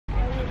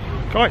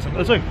Guys, at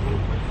the zoo.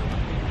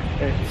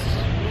 It's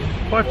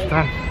 5 to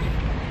 10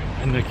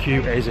 and the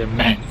queue is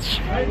immense.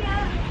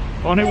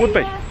 Oh, and it would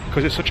be,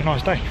 because it's such a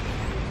nice day.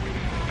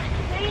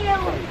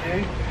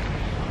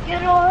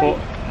 But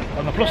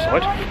on the plus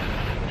side,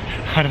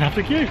 I don't have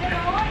to queue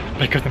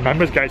because the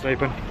members gate's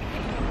open.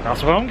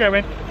 That's where I'm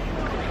going.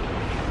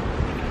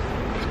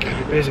 It's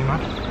gonna be busy, man.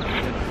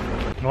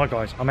 Right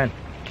guys, I'm in.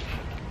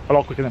 A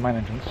lot quicker than the main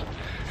entrance.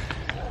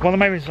 One of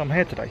the main reasons I'm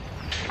here today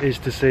is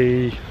to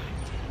see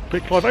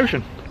Brick Live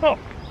Ocean. Oh,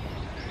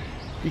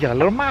 you get a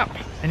little map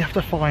and you have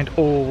to find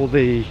all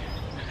the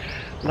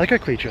Lego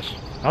creatures.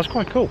 That's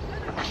quite cool.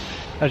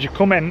 As you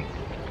come in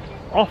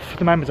off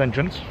the members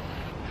entrance,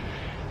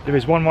 there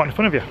is one right in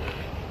front of you.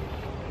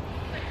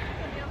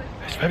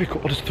 It's very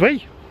cool. Oh, there's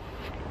 3.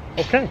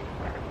 Okay.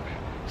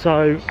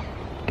 So,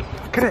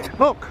 look at it,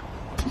 look.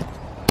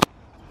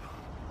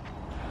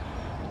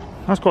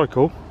 That's quite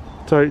cool.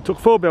 So it took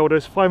 4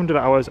 builders, 500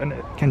 hours, and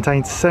it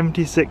contains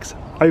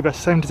over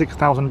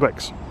 76,000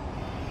 bricks.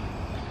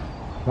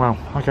 Wow,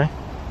 okay.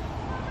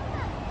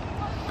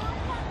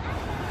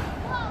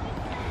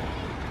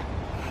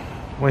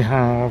 We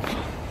have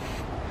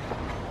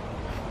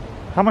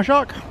Hammer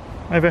Shark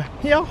over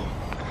here.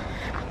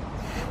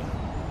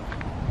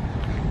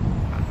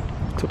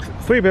 Took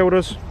 3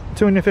 builders,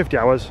 250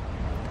 hours,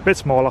 a bit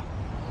smaller,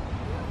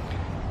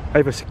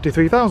 over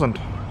 63,000.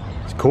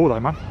 It's cool though,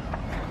 man.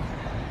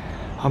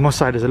 I must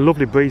say there's a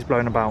lovely breeze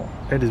blowing about.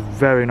 It is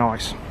very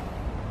nice.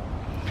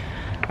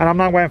 And I'm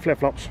now wearing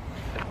flip-flops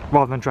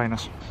rather than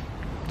trainers.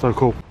 So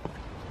cool.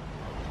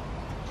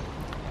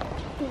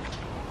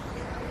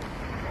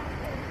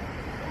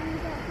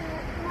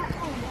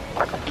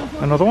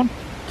 Another one.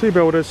 2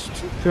 builders,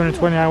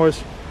 220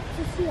 hours,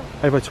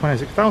 over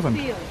 26,000.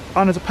 And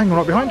there's a penguin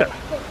right behind it.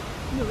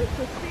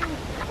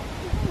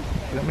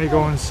 Let me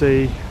go and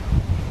see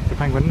the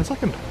penguin in a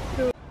second.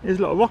 Here's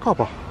a little rock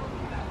hopper.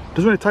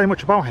 Doesn't really tell you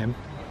much about him.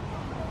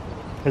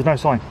 There's no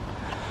sign.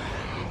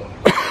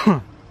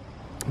 But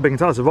you can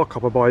tell it's a rock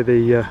hopper by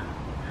the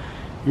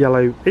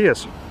yellow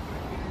ears.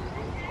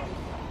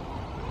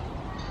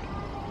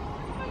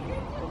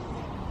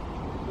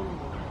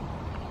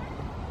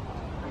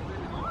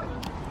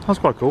 That's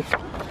quite cool.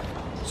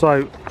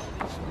 So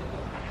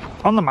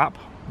on the map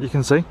you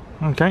can see,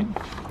 okay,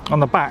 on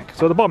the back,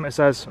 so at the bottom it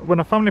says, when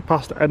a family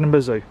passed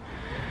Edinburgh Zoo,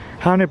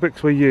 how many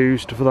bricks were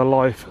used for the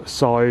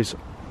life-size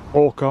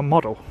orca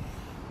model?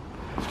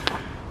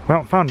 We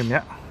haven't found him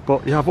yet,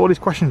 but you have all these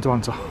questions to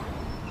answer.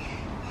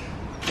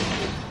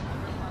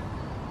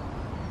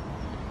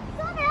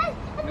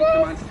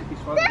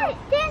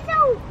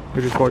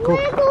 Which is quite cool.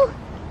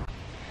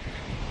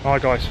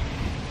 Alright guys,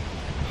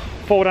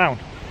 4 down.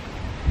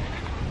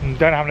 And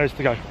don't have those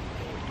to go.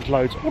 There's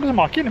loads. Oh, there's a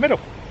marquee in the middle.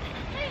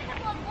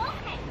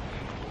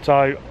 So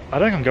I don't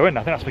think I can go in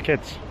there. I think that's for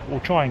kids. We'll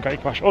try and get a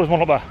crash. Oh, there's one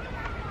up there.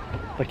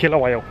 The killer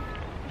whale.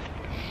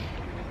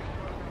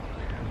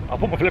 I'll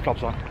put my flip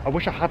flops on. I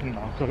wish I hadn't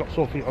now because I've got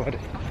sore feet already.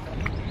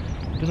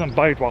 It doesn't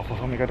bode well for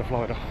when we go to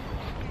Florida.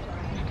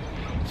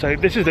 So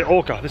this is the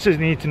orca. This is,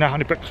 you need to know how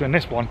many bricks are in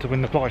this one to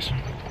win the prize.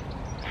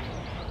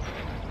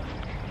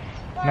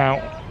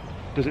 Now,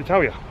 does it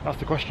tell you? That's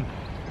the question.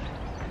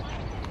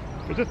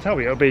 If it does tell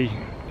you, it'll be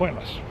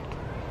pointless.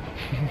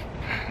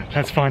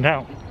 Let's find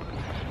out.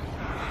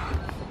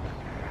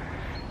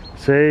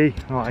 See?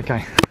 Right,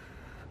 okay.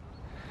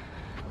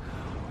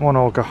 One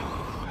orca.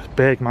 It's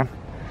big, man.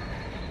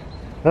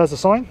 There's the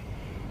sign.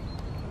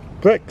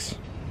 Bricks.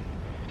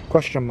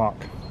 Question mark.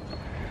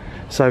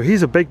 So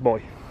he's a big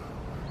boy.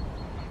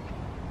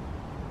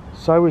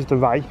 So is the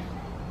ray.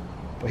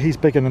 But he's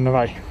bigger than the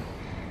ray.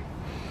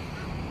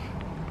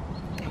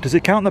 Does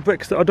it count the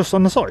bricks that are just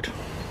on the side?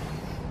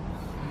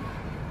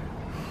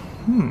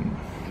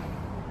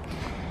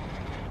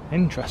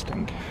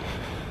 Interesting.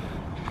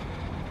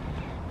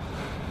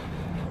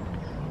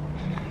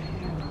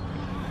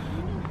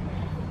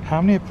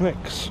 How many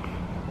bricks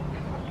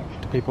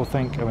do people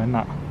think are in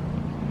that?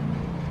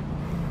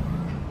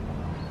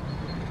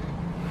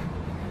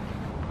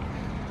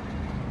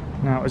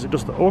 Now, is it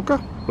just the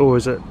orca, or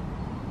is it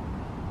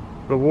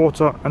the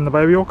water and the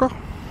baby orca?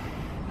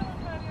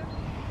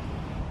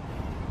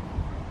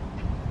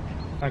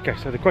 Okay,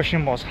 so the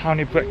question was how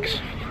many bricks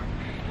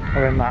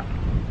are in that.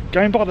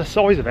 Going by the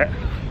size of it,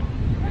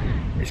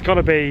 it's got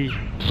to be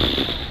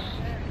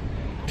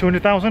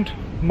 200,000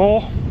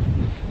 more.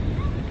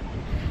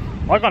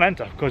 I can't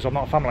enter because I'm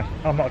not a family,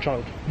 I'm not a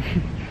child.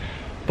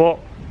 But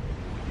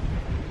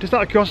just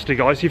out of curiosity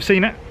guys, you've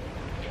seen it,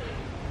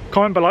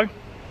 comment below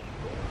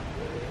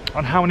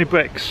on how many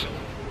bricks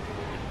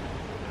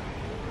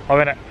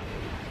are in it,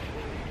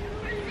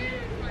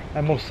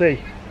 and we'll see,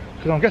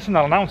 because I'm guessing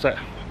they'll announce it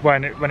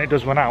when it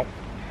does run out.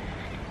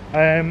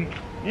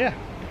 Yeah,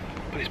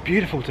 but it's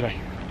beautiful today.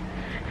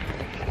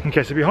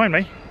 Okay, so behind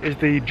me is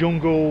the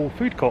jungle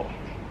food court.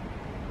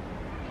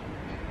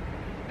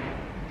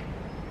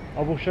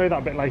 I will show you that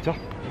a bit later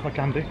if I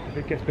can do. If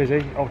it gets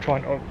busy, I'll try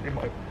and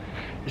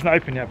it's not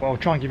open yet, but I'll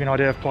try and give you an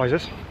idea of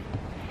prizes.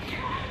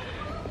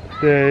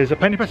 There's a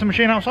penny pressing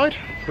machine outside,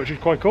 which is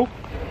quite cool.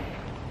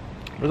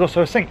 There's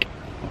also a sink,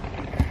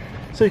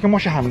 so you can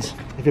wash your hands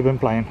if you've been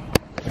playing,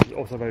 which is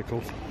also very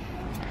cool.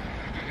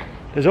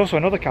 There's also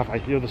another cafe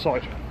the other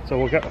side, so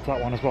we'll get to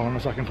that one as well in a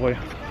second for you.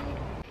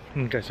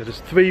 Okay, so there's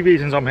 3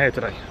 reasons I'm here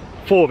today.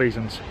 4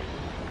 reasons.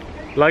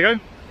 Lego,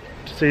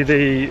 to see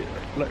the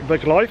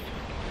Big Life,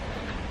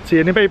 see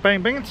any baby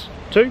penguins,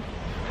 2,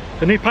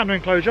 the new panda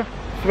enclosure,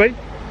 3,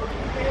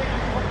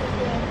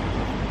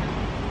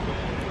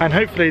 and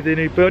hopefully the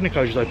new bird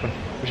enclosure is open,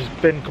 which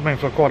has been coming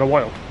for quite a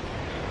while.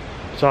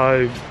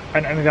 So,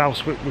 and anything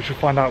else we should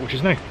find out which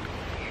is new.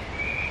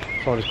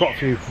 So there's got a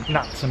few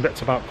gnats and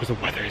bits about because the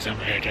weather is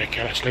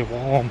ridiculously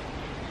warm.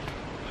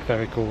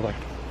 Very cool though,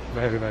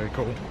 very, very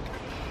cool.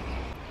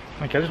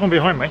 Okay, this one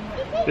behind me,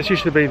 this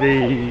used to be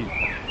the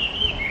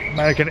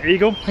American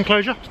eagle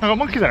enclosure. It's now got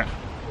monkeys in it.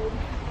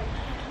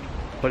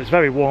 But it's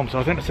very warm, so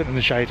I think they're sitting in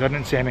the shade, so I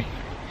didn't see any.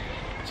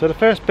 So the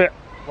first bit,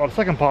 well the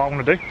second part I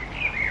want to do,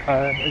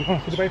 is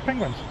want to see the baby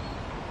penguins.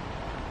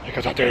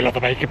 Because I do love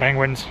the baby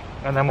penguins.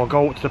 And then we'll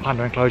go up to the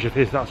panda enclosure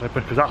if that's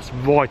open, because that's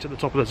right at the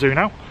top of the zoo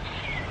now.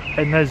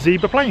 And there's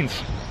zebra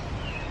plains.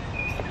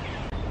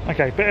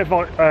 Okay, bit of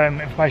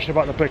information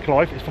about the Big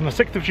Life. It's from the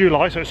 6th of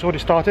July, so it's already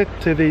started,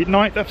 to the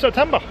 9th of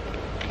September.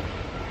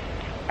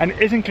 And it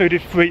is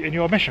included free in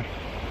your admission.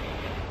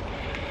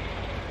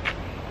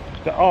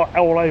 They are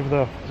all over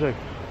the zoo.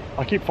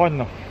 I keep finding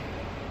them.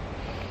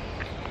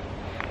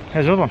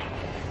 Here's another one.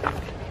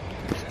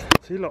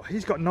 See, look,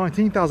 he's got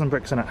 19,000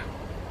 bricks in it.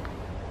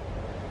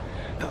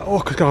 The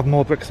orca's got to have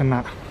more bricks than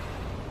that.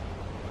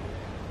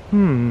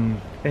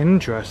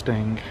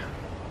 Interesting.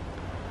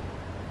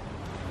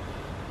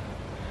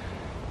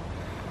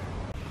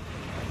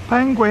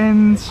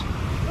 Penguins!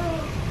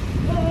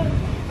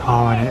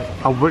 Oh, and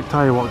I will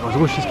tell you what guys, I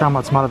wish this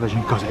camera had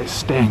smell-o-vision because it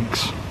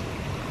stinks.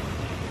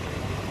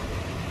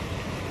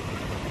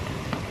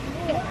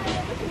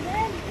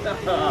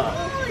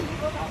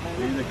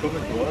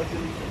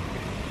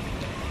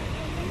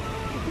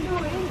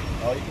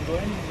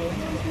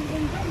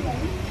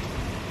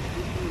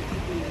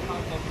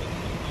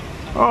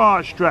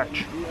 Oh,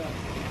 stretch.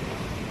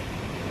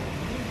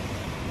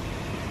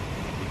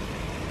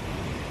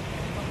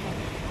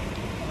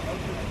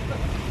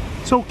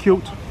 So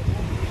cute.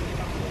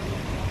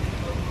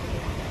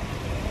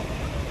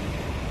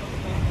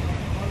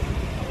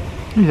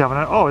 He's having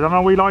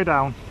a wee lie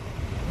down.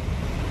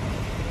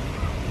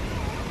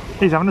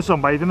 He's having a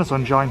sunbathe in the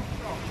sunshine.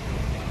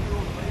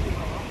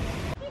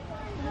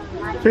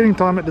 Feeding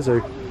time at the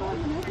zoo.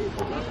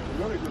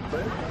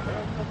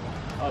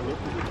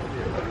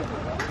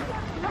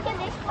 Look at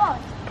this spot.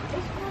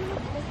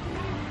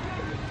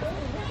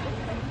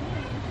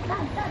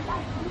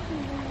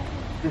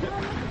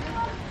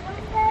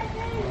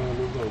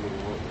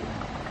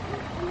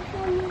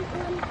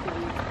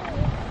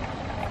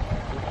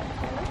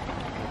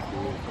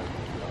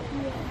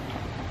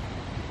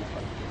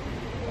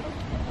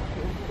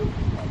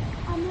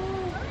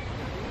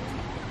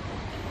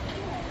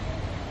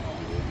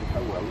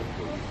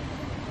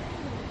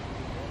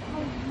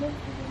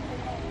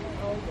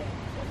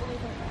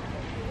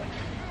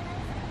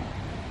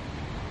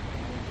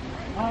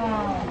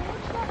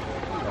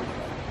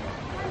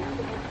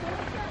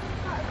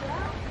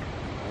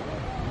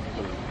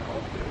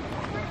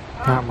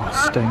 That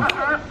must stink.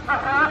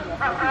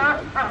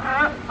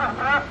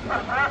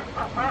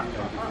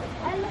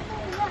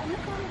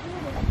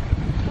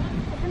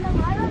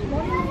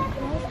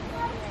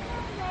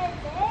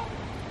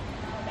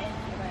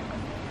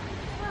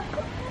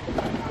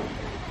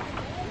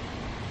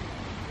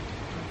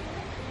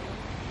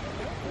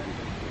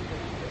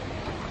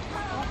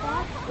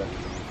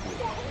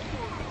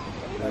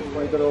 That's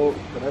why they're all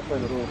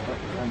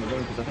down the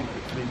road, because I think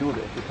they know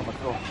that if they come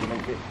across, they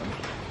might get them.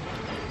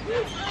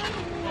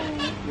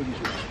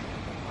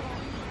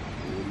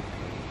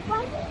 Why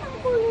is it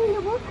going in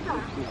the water?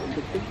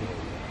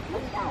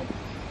 What's that?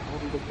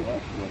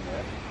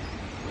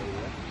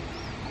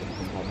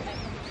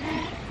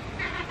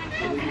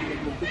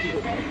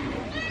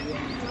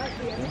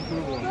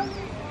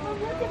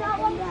 Look at that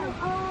one.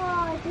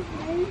 Oh, it's just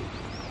me.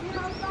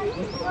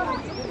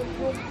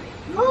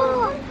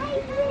 Oh,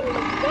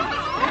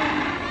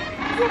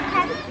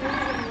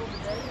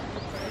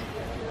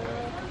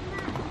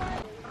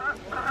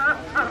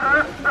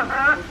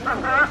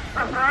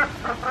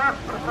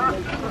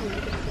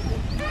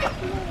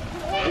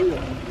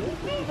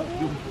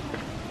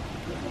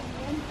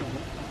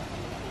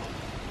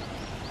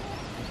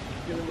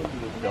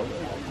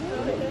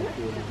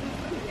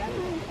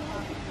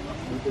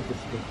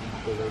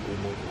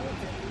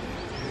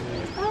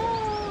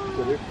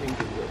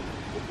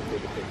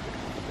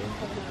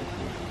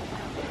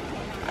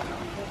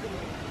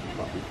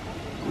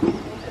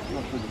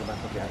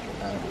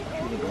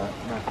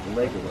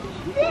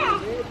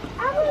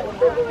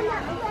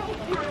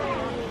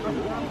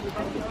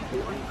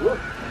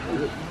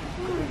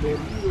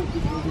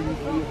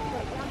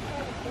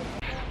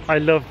 I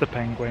love the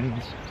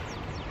penguins.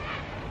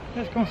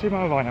 Let's go and see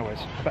where my rhino is.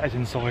 I bet it's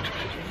inside.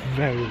 It's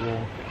very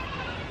warm.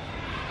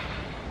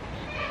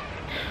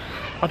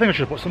 I think I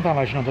should have put some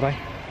foundation on today.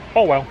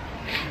 Oh well.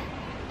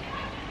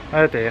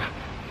 Oh dear,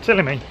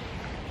 silly me.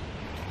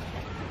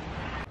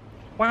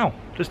 Wow,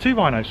 there's 2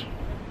 rhinos.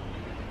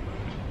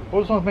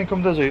 All the times I've been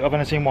coming to the zoo, I've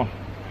only seen one.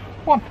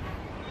 One.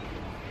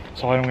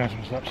 Sorry, I'm going to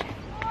have some steps.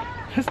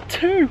 There's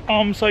 2. Oh,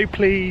 I'm so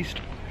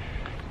pleased.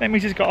 That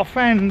means he's got a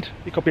friend.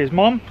 It could be his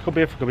mom, could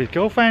be his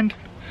girlfriend.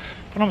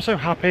 But I'm so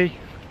happy.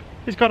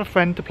 He's got a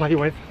friend to play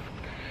with.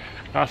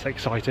 That's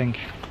exciting.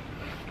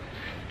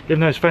 Even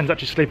though his friend's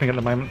actually sleeping at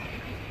the moment.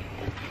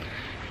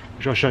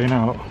 Which I'll show you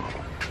now, look.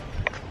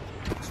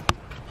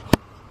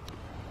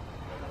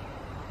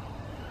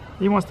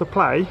 He wants to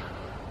play.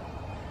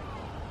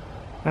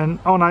 And,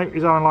 oh no,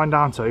 he's on lying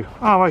down too.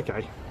 Oh,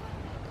 okay.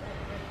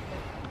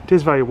 It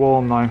is very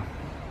warm though.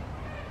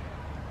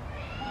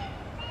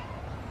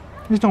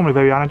 He's normally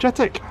very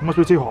energetic. It must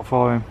be too hot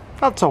for him.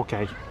 That's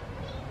okay.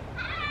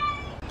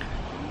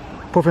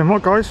 Puffin,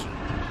 look guys.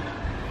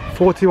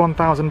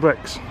 41,000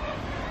 bricks.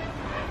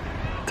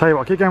 Tell you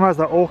what, keep going, where's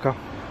that orca?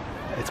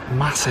 It's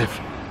massive.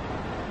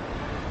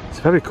 It's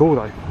very cool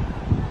though.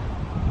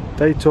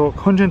 They took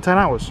 110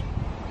 hours.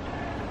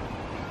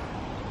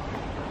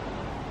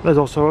 There's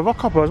also a rock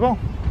hopper as well.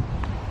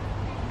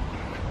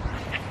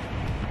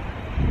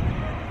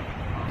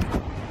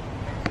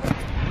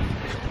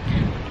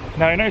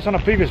 Now you noticed on a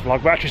previous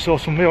vlog we actually saw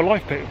some real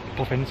life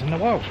puffins in the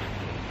wild.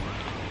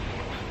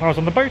 When I was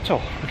on the boat tour,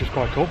 which was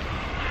quite cool.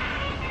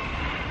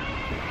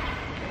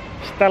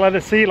 Stella the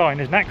sea lion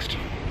is next.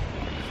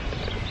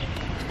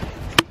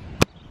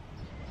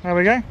 There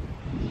we go.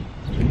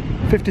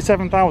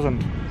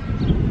 57,000.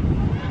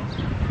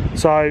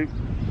 So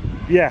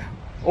yeah,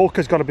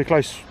 orca's got to be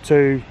close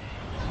to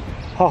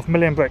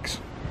 500,000 bricks,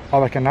 I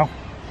reckon now.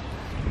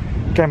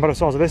 Going by the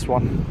size of this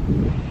one.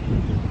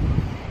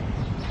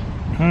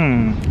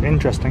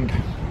 Interesting.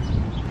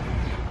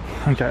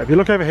 Okay, if you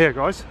look over here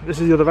guys, this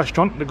is the other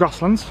restaurant, the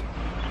Grasslands.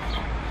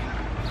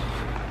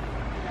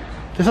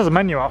 This has a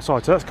menu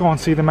outside, so let's go and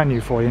see the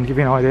menu for you and give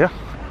you an idea.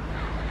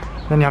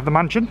 Then you have the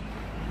mansion,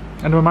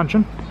 Edinburgh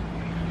mansion.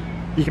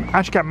 You can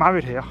actually get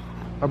married here.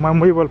 And when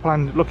we were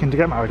looking to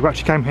get married, we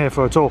actually came here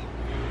for a tour.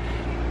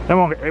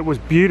 Then it was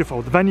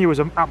beautiful. The venue was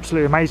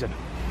absolutely amazing.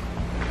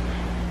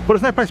 But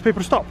there's no place for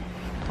people to stop.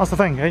 That's the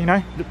thing, you know.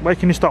 Where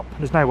can you stop?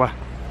 There's nowhere.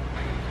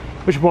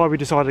 Which is why we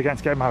decided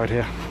against getting married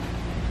here.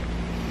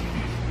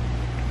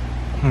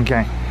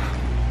 Okay.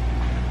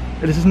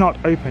 This is not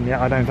open yet,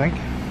 I don't think.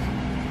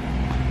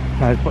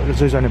 No, the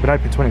zoo's only been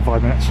open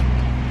 25 minutes.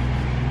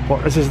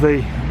 But this is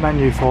the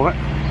menu for it.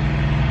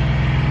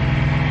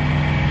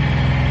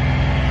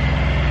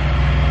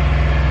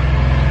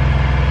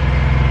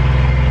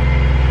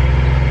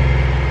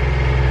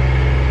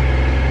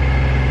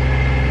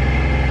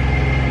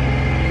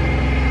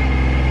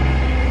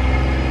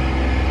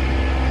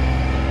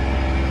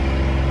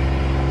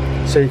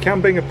 So you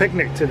can bring a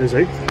picnic to the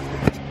zoo,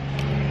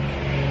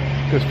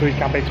 because food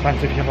can be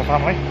expensive if you have a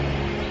family,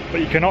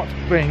 but you cannot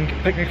bring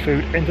picnic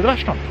food into the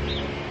restaurant.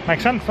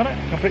 Makes sense, doesn't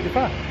it? Completely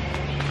fair.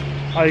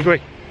 I agree.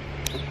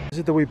 This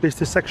is the wee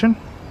business section.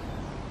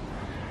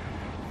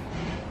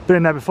 Been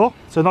in there before,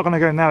 so not going to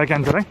go in there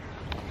again today.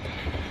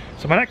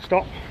 So my next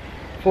stop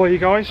for you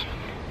guys,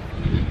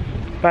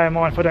 bear in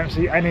mind if I don't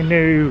see any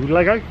new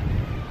Lego,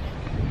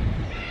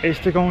 is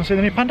to go and see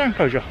the new panda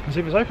enclosure and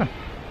see if it's open.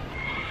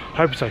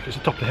 Hope so, it's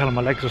the top of the hill and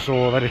my legs are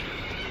sore already.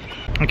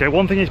 Okay,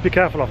 one thing you need to be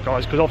careful of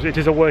guys, because obviously it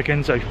is a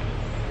work-in zoo.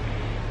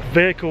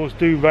 Vehicles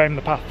do roam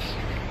the paths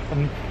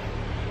and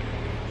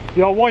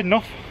they are wide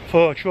enough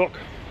for a truck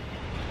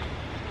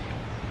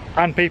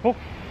and people,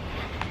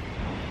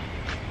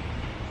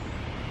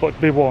 but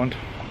be warned.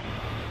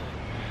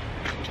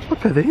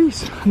 Look at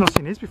these, I've not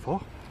seen these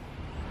before.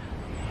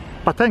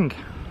 Bateng.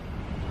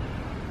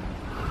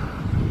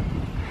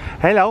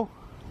 Hello.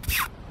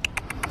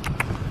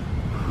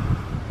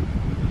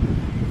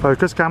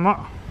 Focus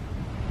camera.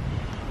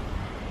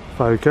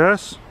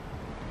 Focus.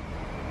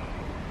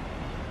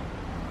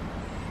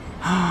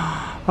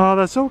 Oh,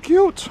 they're so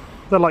cute.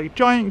 They're like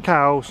giant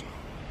cows.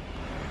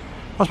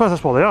 I suppose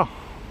that's what they are.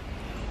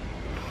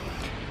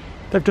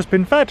 They've just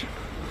been fed.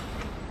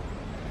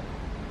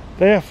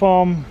 They're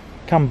from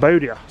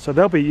Cambodia, so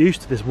they'll be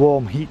used to this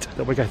warm heat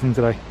that we're getting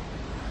today.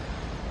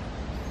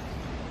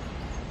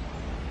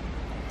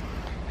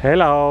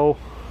 Hello.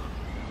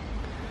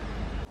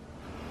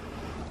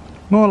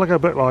 More like a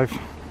book live.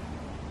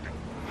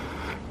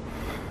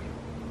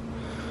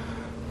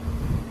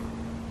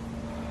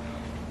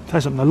 Tell you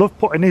something, I love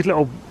putting these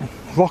little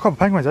rock-on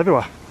penguins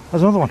everywhere.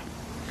 There's another one.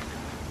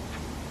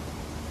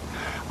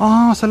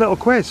 Oh, it's a little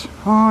quiz.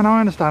 Oh, now I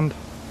understand.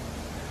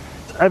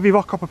 So every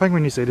rock-hopper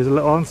penguin you see, there's a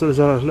little answer, there's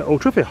a little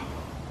trivia.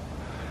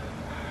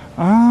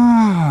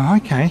 Ah,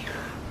 okay.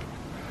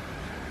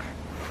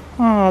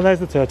 Oh, there's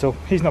the turtle.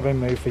 He's not been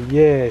moved for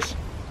years.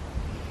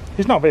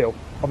 He's not real,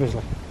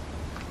 obviously.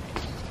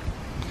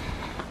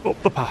 Up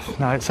the path.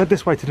 Now it said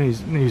this way to the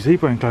new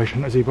zebra enclosure,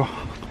 not zebra.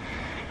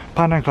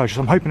 Panda enclosure,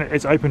 so I'm hoping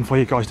it's open for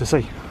you guys to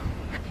see.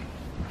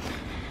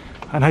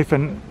 And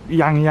hoping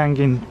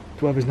Yang,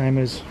 whatever his name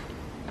is,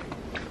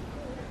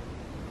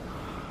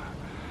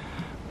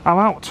 I'm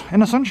out in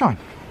the sunshine.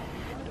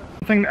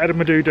 One thing that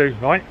Edinburgh Zoo do,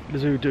 right? The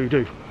zoo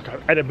do.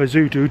 Okay, Edinburgh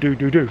Zoo do.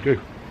 You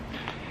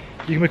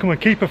can become a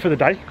keeper for the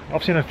day.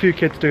 I've seen a few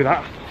kids do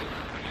that.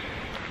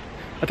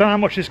 I don't know how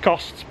much this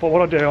costs, but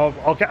what I'll do,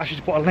 I'll get actually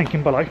to put a link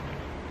in below.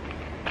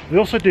 They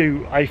also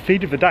do a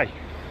feed of the day.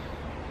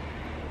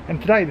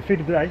 And today, the feed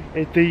of the day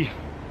is the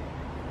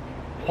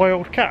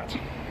wild cat.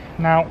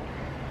 Now,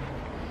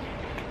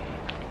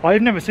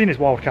 I've never seen this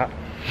wild cat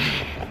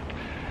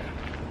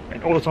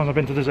in all the times I've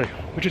been to the zoo,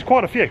 which is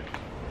quite a few.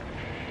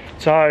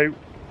 So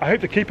I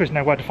hope the keepers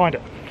know where to find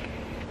it,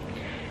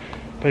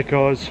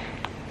 because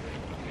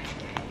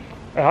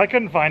I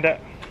couldn't find it,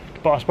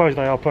 but I suppose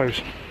they are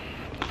pros.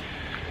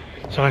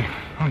 So,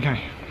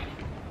 okay,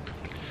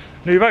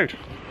 new road.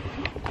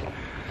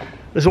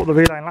 This is what the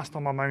relaying last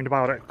time I moaned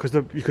about it, because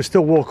you could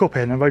still walk up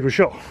here and the road was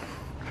shut.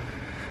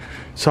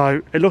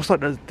 So it looks like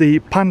the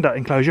panda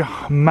enclosure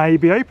may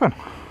be open.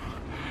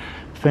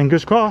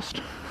 Fingers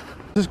crossed.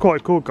 This is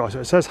quite cool, guys.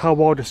 It says how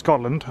wild is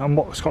Scotland and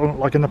what Scotland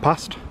looked like in the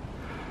past.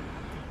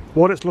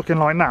 What it's looking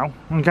like now,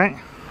 okay?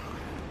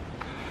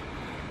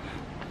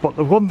 But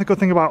the one good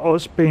thing about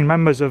us being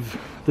members of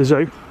the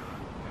zoo,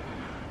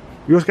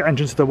 we also get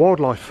entrance to the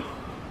wildlife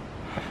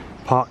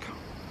park,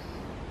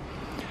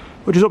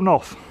 which is up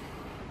north.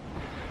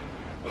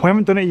 We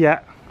haven't done it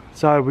yet,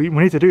 so we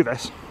need to do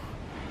this.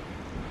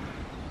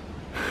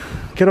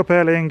 Get up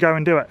early and go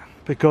and do it,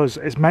 because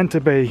it's meant to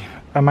be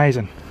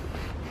amazing.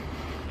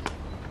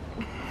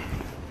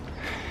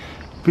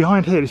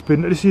 Behind here,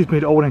 this used to be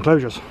the old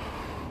enclosures.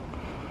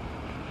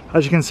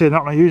 As you can see, they're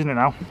not really using it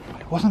now.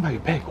 It wasn't very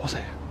big, was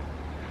it?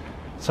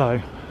 So,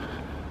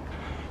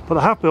 but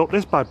they have built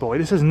this bad boy.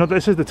 This is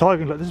the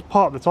tiger. This is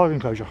part of the tiger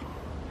enclosure.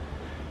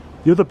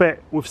 The other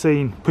bit we've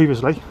seen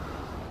previously.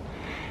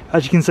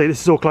 As you can see,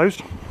 this is all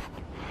closed.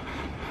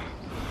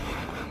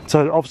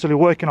 So obviously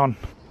we're working on,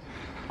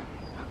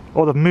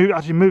 or they've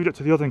actually moved it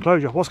to the other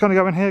enclosure. What's going to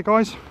go in here,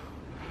 guys?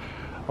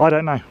 I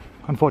don't know,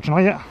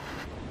 unfortunately, yet.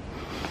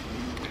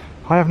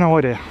 I have no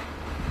idea.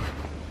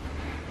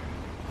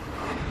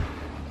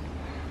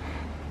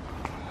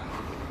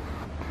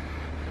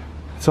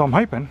 So I'm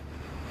hoping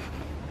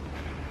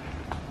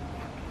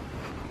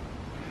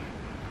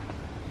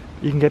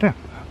you can get in.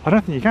 I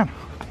don't think you can.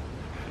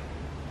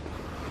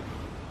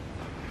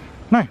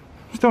 No,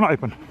 still not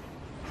open.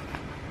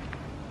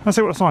 Let's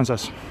see what the sign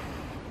says.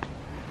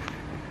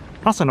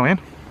 That's annoying.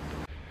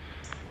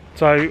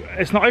 So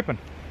it's not open.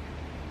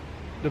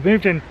 They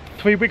moved in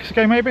 3 weeks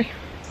ago, maybe.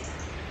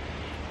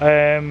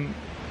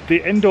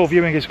 The indoor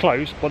viewing is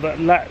closed, but they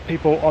let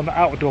people on the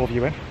outdoor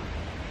viewing.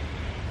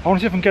 I want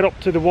to see if I can get up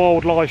to the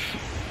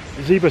wildlife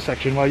zebra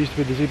section where I used to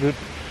be the zebra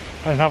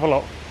and have a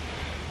look.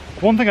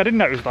 One thing I didn't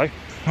notice though,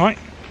 right?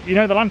 You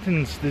know the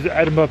lanterns the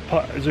Edinburgh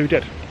Zoo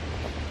did?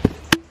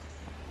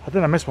 I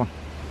think I missed one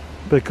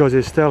because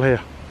it's still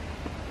here.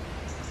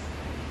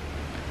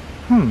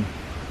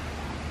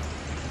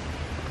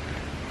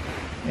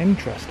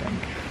 Interesting.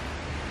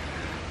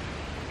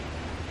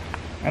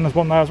 And there's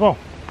one there as well.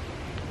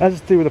 Let's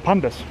do with the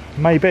pandas,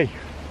 maybe.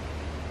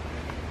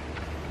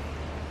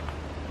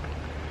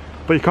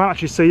 But you can't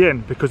actually see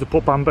in because they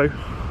put bamboo.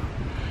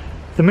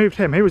 They moved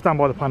him, he was down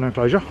by the panda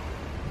enclosure.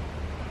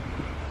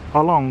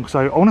 Along, so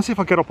I want to see if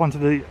I get up onto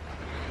the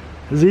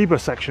zebra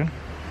section.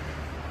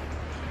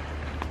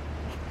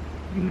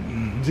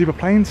 Zebra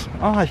plains?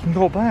 Ah, you can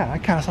go up there.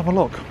 Okay, let's have a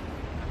look.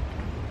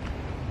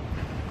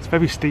 It's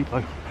very steep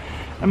though.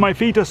 And my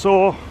feet are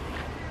sore.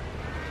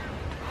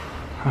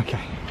 Okay.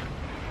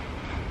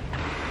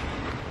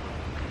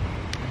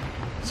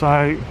 So,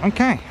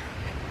 okay.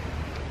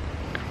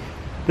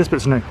 This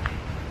bit's new.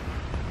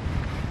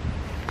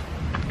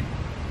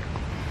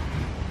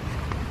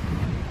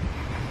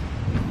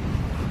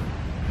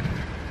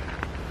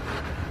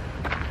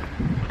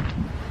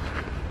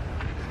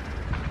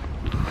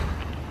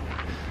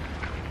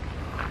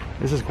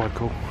 This is quite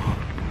cool.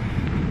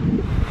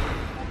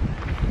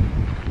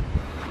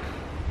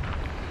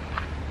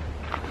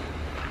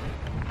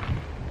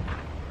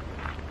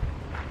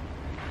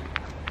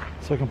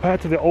 So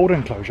compared to the old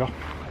enclosure,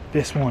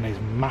 this one is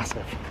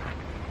massive.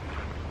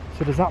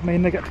 So does that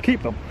mean they get to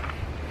keep them?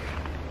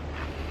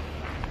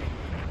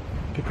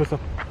 Because they've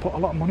put a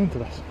lot of money into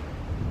this.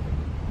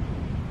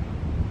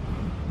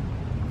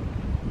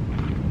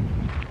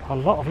 A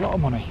lot of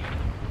money.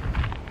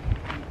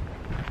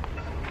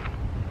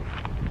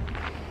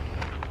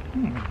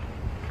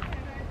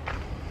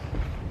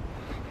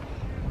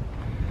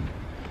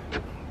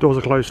 Doors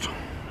are closed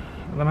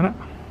at the minute.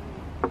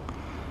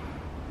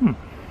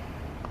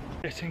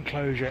 This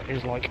enclosure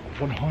is like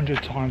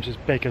 100 times as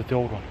big as the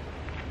old one.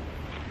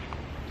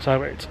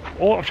 So it's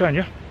all I've shown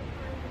you.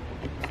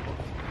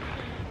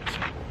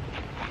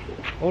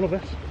 All of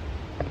this.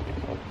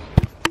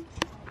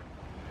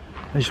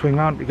 As you swing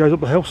around, it goes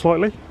up the hill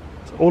slightly.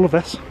 It's all of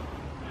this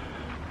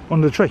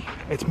under the tree.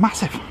 It's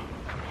massive.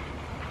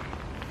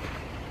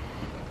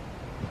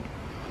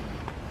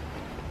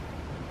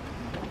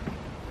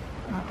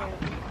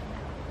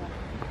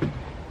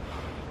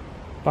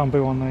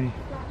 Bamboo on the...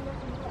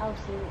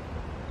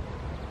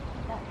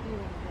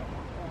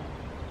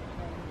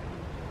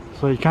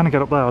 So you can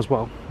get up there as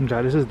well.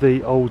 Okay, this is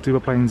the old Zebra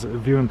Plains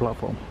viewing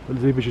platform that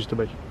the zebras used to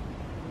be.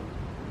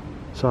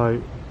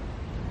 So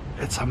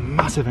it's a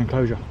massive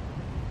enclosure.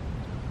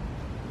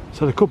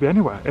 So they could be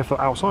anywhere if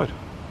they're outside.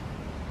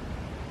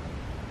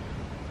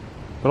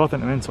 But I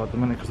think they're inside at the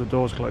minute because the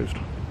door's closed.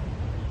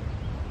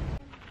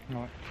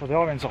 Right, so they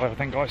are inside I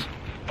think, guys.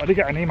 I did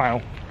get an email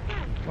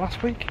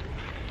last week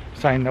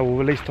saying they will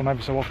release them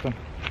every so often.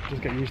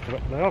 Just get used to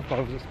it. They have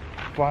got this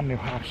brand new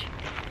house.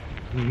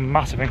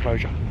 Massive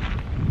enclosure.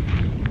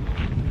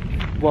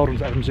 Well done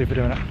to Edinburgh Zoo for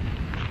doing it.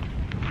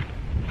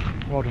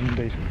 Well done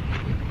indeed.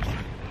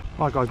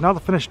 Right guys, now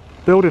they've finished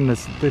building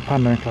the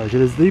panda enclosure,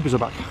 the zebras are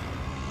back.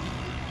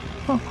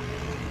 Oh.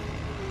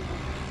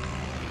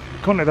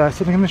 Currently they're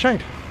sitting in the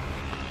shade.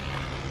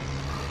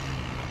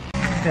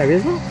 There he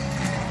is, look.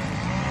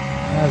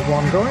 There's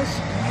one, guys.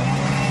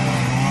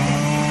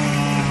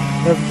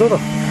 There's the other.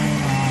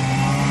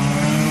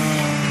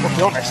 Well, to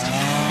be honest,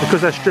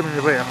 because they're stripping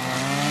the rear,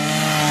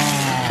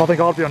 I think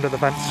I'll be under the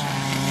fence.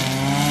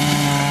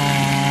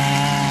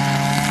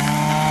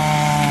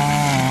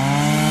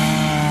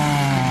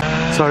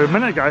 So a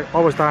minute ago, I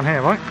was down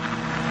here, right?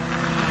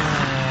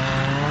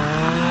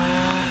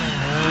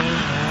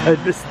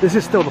 This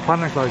is still the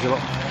panda enclosure, look.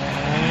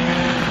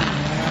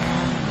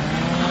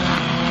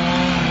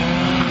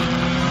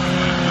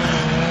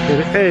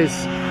 It is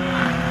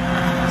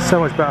so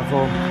much better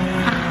for them.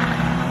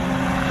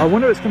 I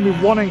wonder if it's going to be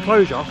one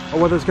enclosure or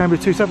whether it's going to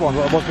be two separate ones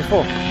like it was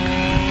before.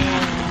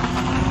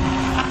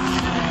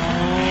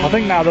 I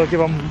think now they'll give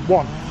them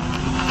one.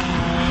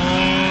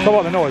 So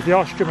what the noise, they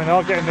are stripping, they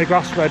are getting the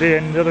grass ready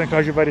and the other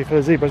enclosure ready for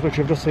the zebras, which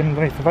you've just seen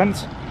underneath the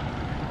fence,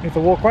 underneath the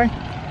walkway.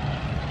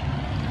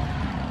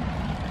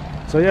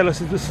 So yeah,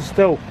 this is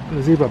still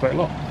the zebra bit,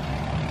 look.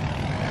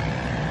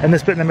 And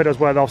this bit in the middle is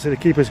where obviously the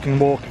keepers can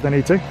walk if they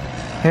need to.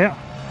 Here.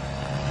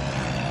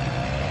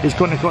 He's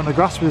cutting the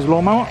grass with his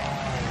lawnmower.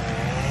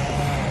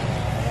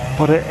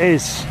 But it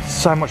is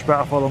so much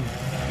better for them.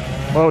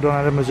 Well done,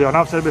 Edinburgh Zoo. I know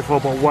I've said it before,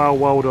 but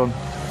well done.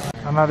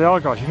 And there they are,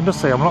 guys. You can just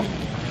see them, look.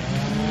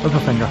 With my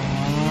finger.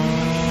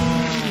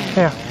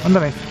 Here,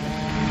 underneath.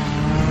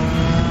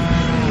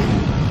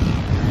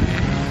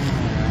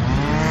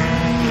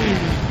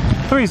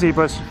 Three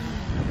zebras.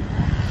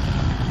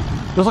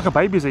 Looks like a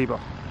baby zebra.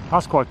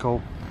 That's quite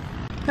cool.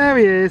 There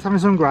he is, having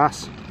some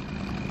grass.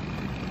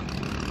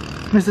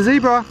 Mr.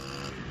 Zebra.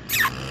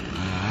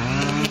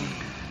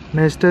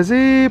 Mr.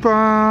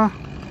 Zebra.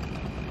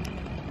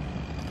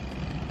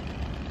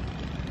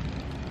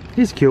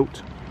 He's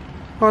cute.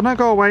 Oh, no,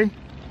 go away.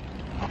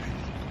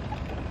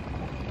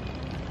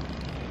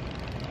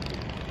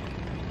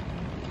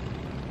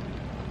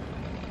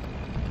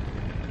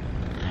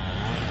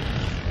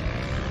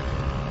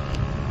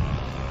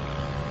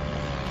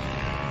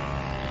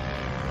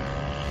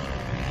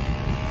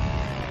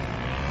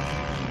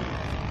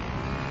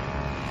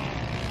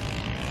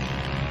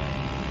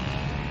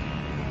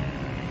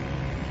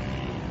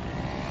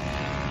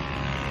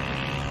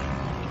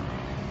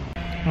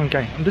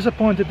 Okay, I'm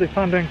disappointed the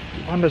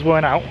pandas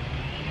weren't out.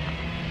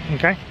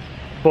 Okay,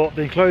 but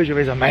the enclosure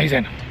is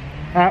amazing,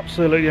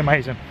 absolutely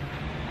amazing.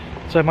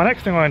 So my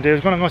next thing I'm going to do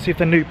is going to go see if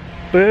the new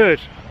bird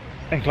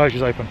enclosure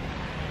is open,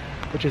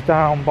 which is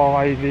down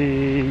by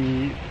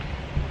the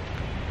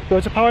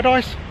Birds of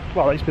Paradise.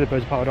 Well, that used to be the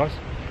Birds of Paradise,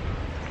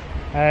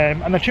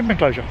 and the chimp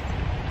enclosure,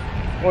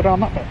 or down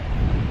that bit.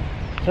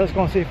 So let's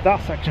go and see if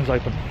that section's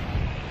open.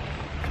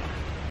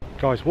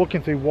 Guys,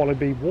 walking through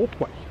Wallaby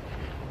Walkway.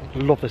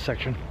 Love this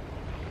section.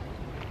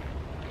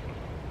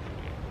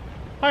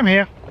 I'm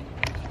here.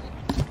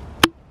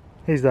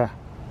 He's there.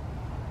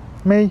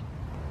 Me.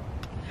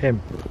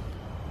 Him.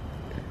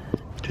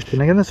 Just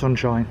chilling in the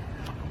sunshine.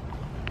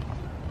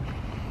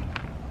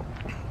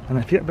 And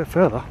if you get a bit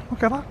further,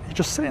 look at that. He's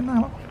just sitting there.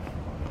 Look.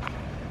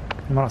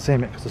 You might not see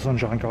him because of the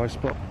sunshine, guys,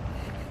 but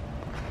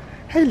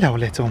hello,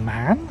 little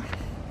man.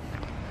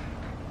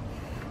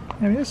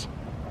 There he is.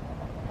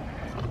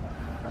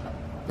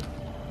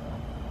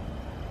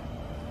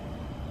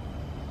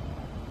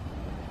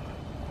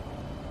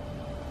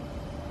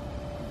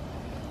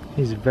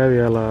 He's very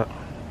alert.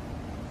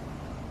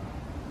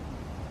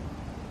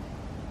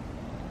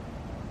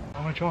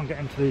 I'm going to try and get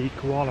into the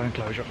koala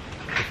enclosure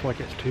before it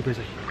gets too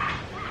busy.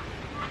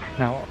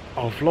 Now,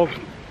 I'll vlog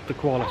the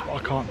koalas, but I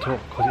can't talk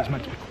because it's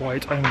meant to be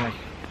quiet only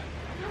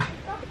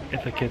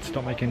if the kids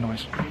stop making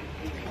noise.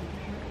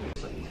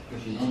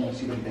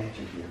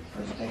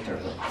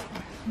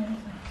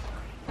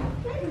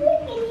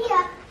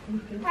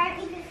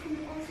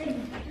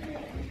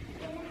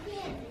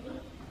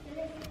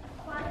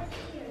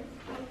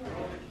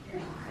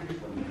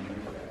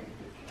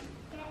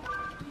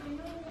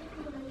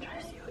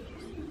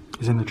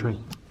 He's in the tree.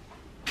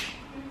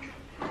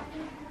 There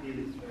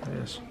he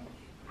is.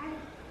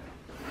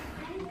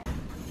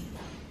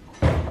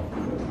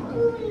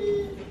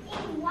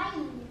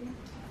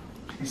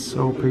 It's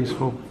so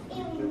peaceful.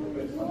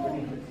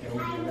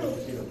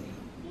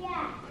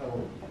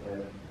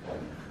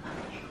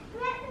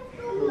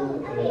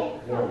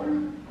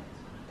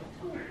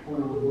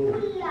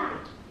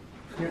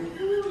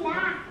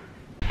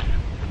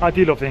 I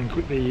do love the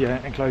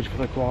enclosure for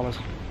the koalas.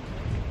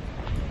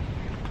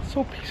 It's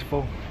so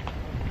peaceful,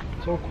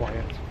 it's all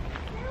quiet.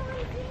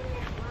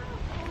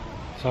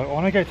 So I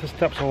want to go to the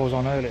steps I was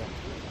on earlier,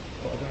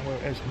 but I don't know where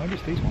it is. Maybe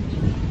it's these ones.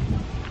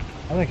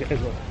 I think it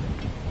is. Look.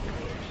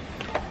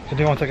 So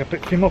do you want to take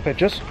a few more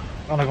pictures?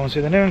 And I want to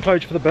see the new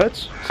enclosure for the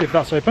birds, see if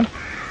that's open.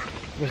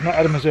 If it's not,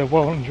 Edinburgh Zoo,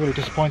 well, I'm really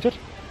disappointed.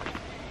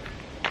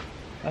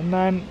 And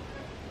then,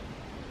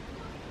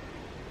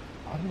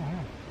 I don't know how.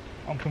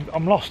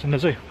 I'm lost in the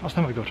zoo. That's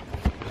never good.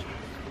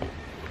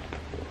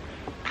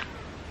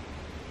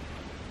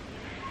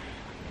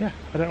 Yeah,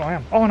 I don't know where I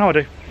am. Oh no, I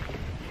do.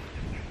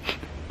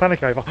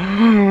 Panic over.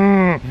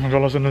 I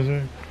got lost in the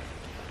zoo.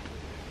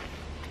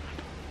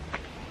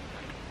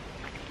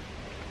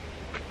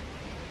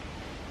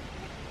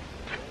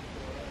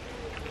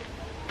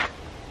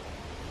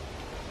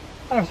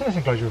 I've never seen this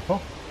enclosure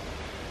before.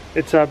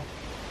 It's a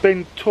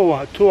Bin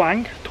Tuang.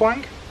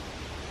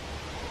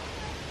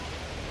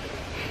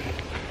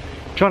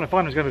 Trying to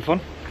find it's going to be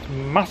fun. It's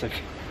massive.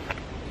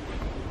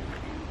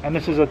 And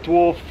this is a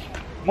dwarf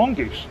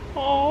mongoose.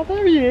 Oh,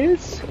 there he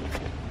is.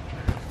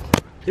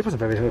 He wasn't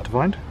very hard to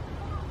find.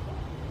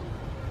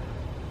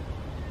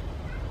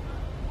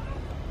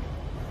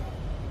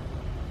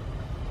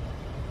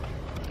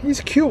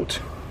 He's cute.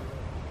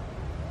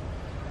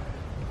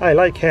 I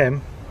like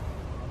him.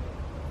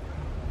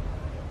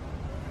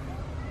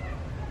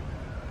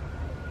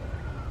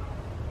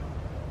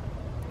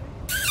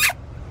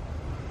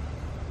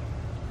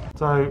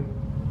 So,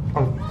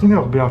 I think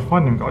I'll be able to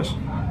find him, guys.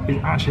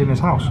 He's actually in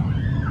his house.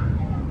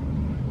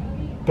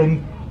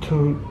 Bin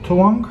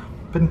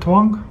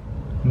Tuang?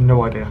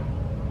 No idea.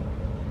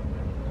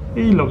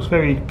 He looks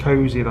very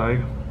cosy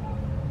though.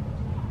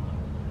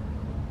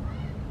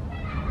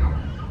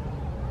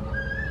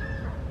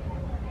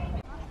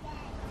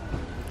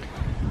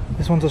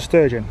 This one's a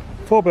sturgeon.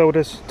 4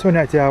 builders,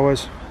 280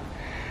 hours,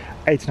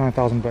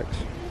 89,000 bricks.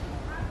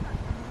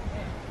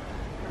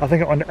 I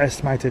think I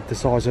underestimated the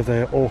size of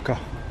the orca,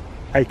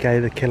 aka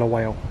the killer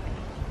whale.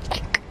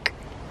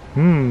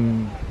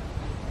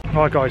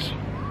 Right guys,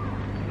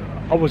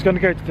 I was going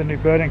to go to the new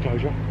bird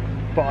enclosure,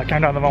 but I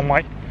came down the wrong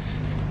way.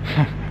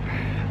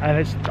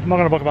 And I'm not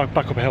going to walk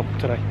back up a hill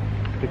today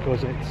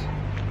because it's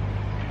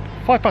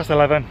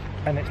 11:05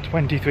 and it's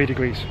 23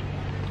 degrees.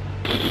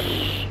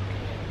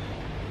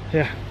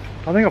 Yeah,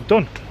 I think I've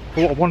done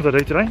for what I wanted to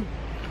do today.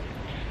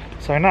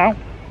 So now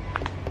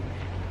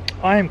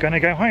I am going to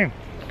go home.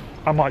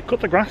 I might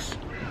cut the grass,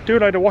 do a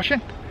load of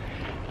washing,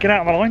 get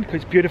out of my line because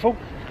it's beautiful,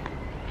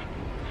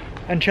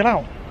 and chill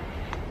out.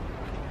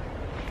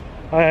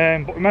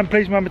 But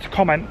please remember to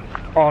comment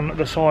on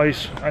the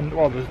size and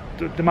well,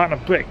 the amount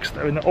of bricks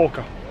that are in the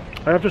orca.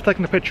 I have just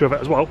taken a picture of it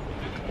as well.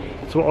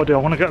 So what I'll do, I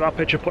want to get that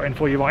picture put in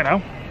for you right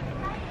now.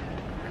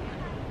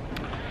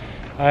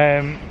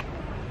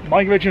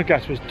 My original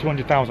guess was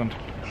 200,000.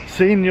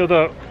 Seeing the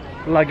other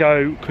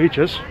Lego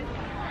creatures,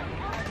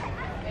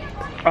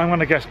 I'm going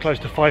to guess close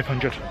to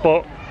 500.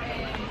 But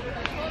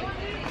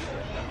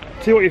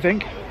see what you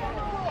think.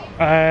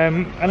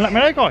 And let me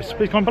know, guys.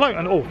 Please comment below.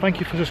 And oh, thank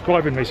you for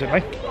subscribing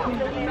recently.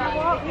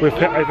 We've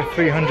hit over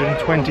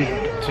 320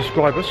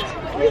 subscribers,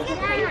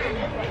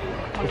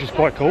 which is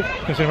quite cool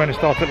considering when it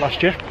started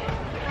last year.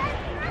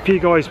 If you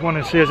guys want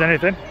to see us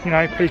anything, you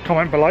know, please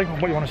comment below on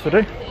what you want us to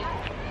do.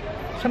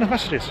 Send us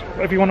messages.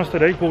 Whatever you want us to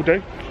do, we'll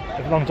do.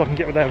 As long as I can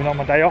get there on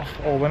my day off,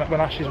 or when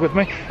Ashley's with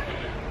me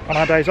on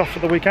our days off for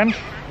the weekend.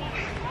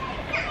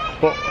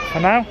 But for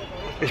now,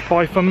 it's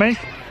bye from me.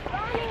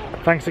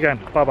 Thanks again.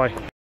 Bye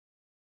bye.